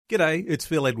G'day, it's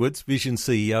Phil Edwards, Vision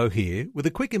CEO here, with a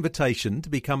quick invitation to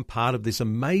become part of this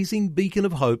amazing beacon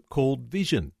of hope called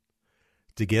Vision.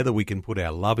 Together we can put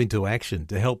our love into action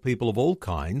to help people of all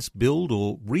kinds build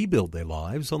or rebuild their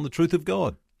lives on the truth of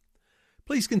God.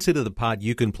 Please consider the part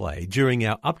you can play during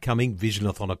our upcoming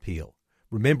Visionathon appeal,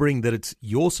 remembering that it's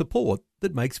your support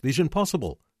that makes Vision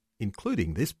possible,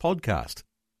 including this podcast.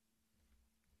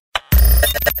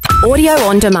 Audio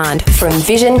on demand from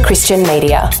Vision Christian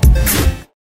Media.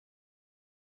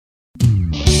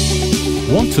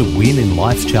 Want to win in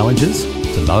life's challenges?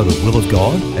 To know the will of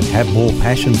God and have more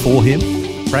passion for Him?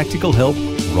 Practical help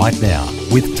right now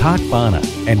with Tak Bhana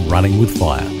and Running with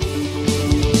Fire.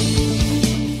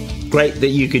 Great that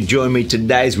you could join me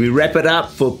today as we wrap it up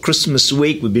for Christmas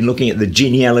week. We've been looking at the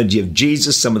genealogy of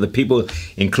Jesus, some of the people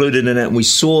included in it, and we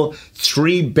saw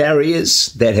three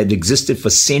barriers that had existed for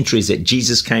centuries that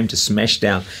Jesus came to smash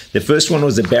down. The first one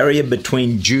was the barrier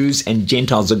between Jews and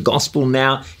Gentiles. The gospel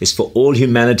now is for all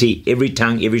humanity, every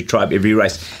tongue, every tribe, every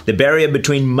race. The barrier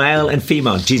between male and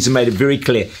female, Jesus made it very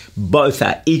clear. Both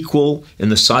are equal in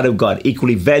the sight of God,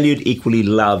 equally valued, equally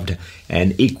loved,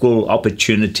 and equal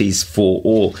opportunities for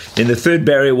all. Then the third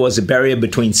barrier was a barrier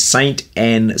between saint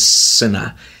and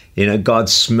sinner. God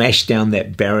smashed down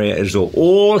that barrier as well.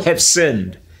 All have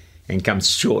sinned and come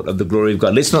short of the glory of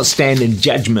God. Let's not stand in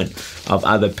judgment of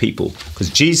other people, because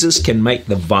Jesus can make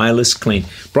the vilest clean.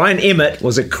 Brian Emmett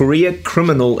was a career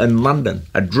criminal in London,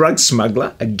 a drug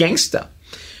smuggler, a gangster.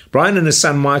 Brian and his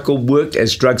son Michael worked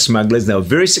as drug smugglers. They were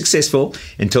very successful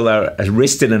until they were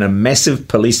arrested in a massive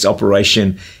police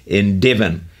operation in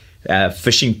Devon,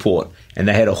 fishing port. And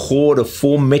they had a hoard of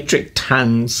 4 metric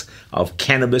tons of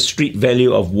cannabis, street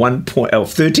value of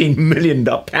 £13 million.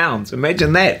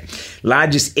 Imagine that.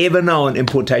 Largest ever known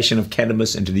importation of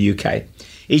cannabis into the UK.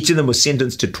 Each of them was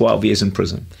sentenced to 12 years in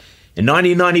prison. In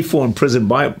 1994 in prison,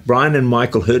 Brian and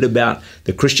Michael heard about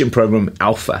the Christian program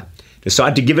Alpha.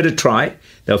 Decided to give it a try.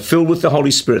 They were filled with the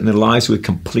Holy Spirit and their lives were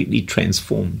completely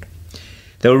transformed.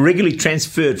 They were regularly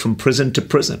transferred from prison to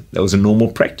prison. That was a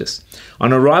normal practice.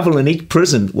 On arrival in each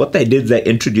prison, what they did, they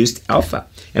introduced Alpha,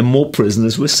 and more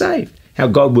prisoners were saved. How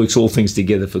God works all things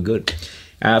together for good.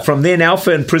 From then,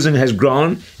 Alpha in prison has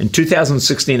grown. In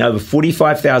 2016, over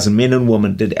 45,000 men and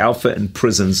women did Alpha in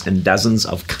prisons in dozens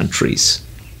of countries.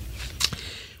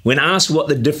 When asked what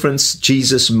the difference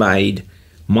Jesus made,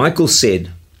 Michael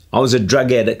said, "I was a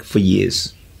drug addict for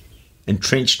years,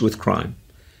 entrenched with crime.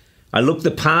 I looked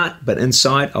the part, but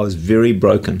inside I was very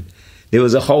broken. There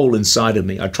was a hole inside of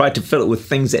me. I tried to fill it with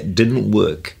things that didn't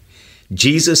work.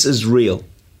 Jesus is real.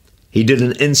 He did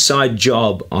an inside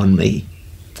job on me.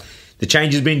 The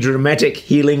change has been dramatic,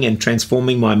 healing and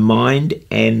transforming my mind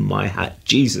and my heart.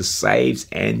 Jesus saves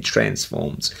and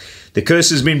transforms. The curse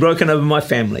has been broken over my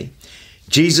family.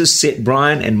 Jesus set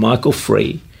Brian and Michael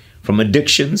free from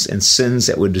addictions and sins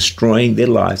that were destroying their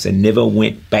lives and never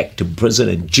went back to prison,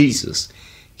 and Jesus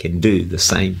can do the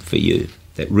same for you."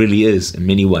 That really is, in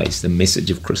many ways, the message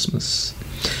of Christmas.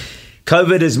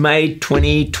 COVID has made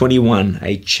 2021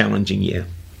 a challenging year.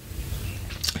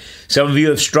 Some of you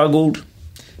have struggled,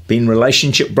 been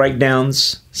relationship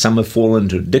breakdowns. Some have fallen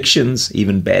into addictions,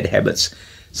 even bad habits.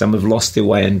 Some have lost their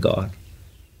way in God.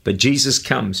 But Jesus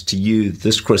comes to you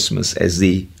this Christmas as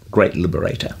the great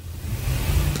liberator.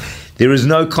 There is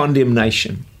no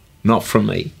condemnation, not from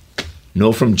me,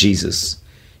 nor from Jesus,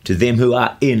 to them who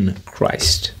are in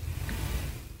Christ.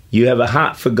 You have a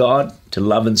heart for God, to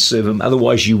love and serve Him.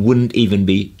 Otherwise, you wouldn't even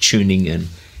be tuning in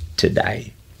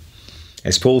today.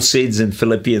 As Paul says in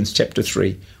Philippians chapter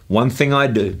 3, "One thing I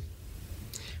do,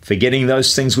 forgetting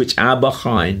those things which are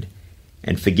behind,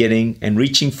 and forgetting and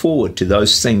reaching forward to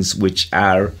those things which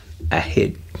are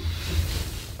ahead."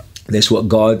 That's what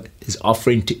God is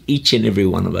offering to each and every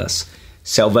one of us.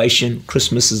 Salvation,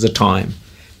 Christmas is a time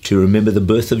to remember the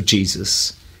birth of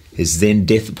Jesus, His then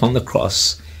death upon the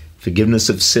cross, forgiveness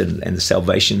of sin, and the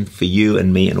salvation for you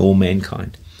and me and all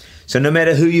mankind. So no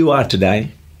matter who you are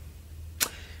today,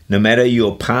 no matter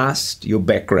your past, your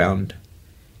background,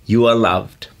 you are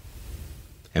loved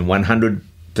and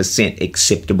 100%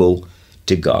 acceptable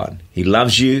to God. He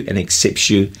loves you and accepts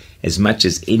you as much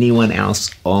as anyone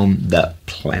else on the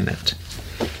planet.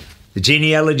 The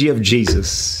genealogy of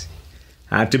Jesus,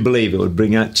 hard to believe it would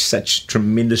bring out such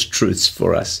tremendous truths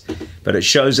for us. But it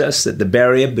shows us that the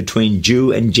barrier between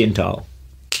Jew and Gentile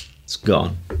is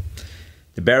gone.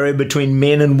 The barrier between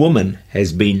men and woman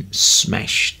has been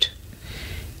smashed.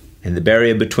 And the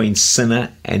barrier between sinner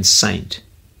and saint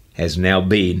has now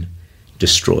been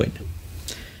destroyed.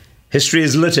 History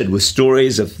is littered with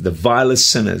stories of the vilest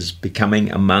sinners becoming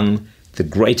among the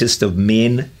greatest of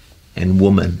men and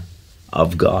women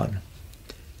of God.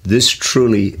 This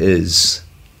truly is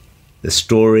the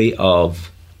story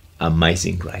of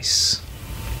amazing grace.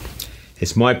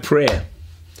 It's my prayer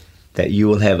that you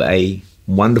will have a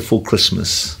wonderful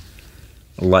Christmas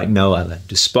like no other.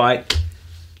 Despite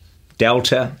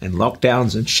Delta and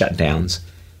lockdowns and shutdowns,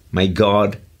 may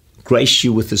God grace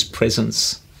you with His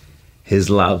presence, His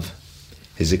love,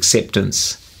 His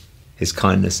acceptance, His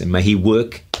kindness, and may He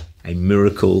work a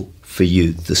miracle for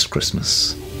you this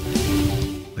Christmas.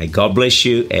 May God bless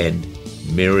you, and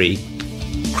Merry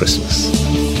Christmas.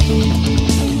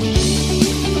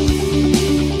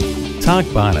 Tak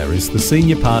Bhana is the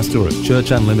Senior Pastor of Church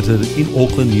Unlimited in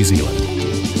Auckland, New Zealand.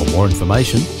 For more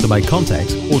information, to make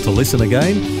contact or to listen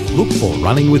again, look for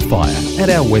Running with Fire at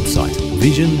our website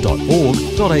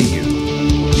vision.org.au.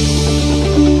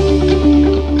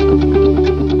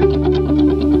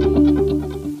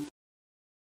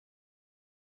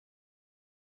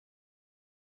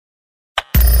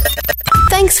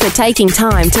 Thanks for taking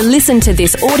time to listen to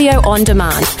this audio on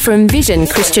demand from Vision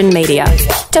Christian Media.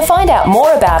 To find out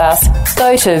more about us,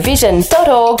 go to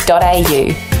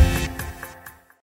vision.org.au.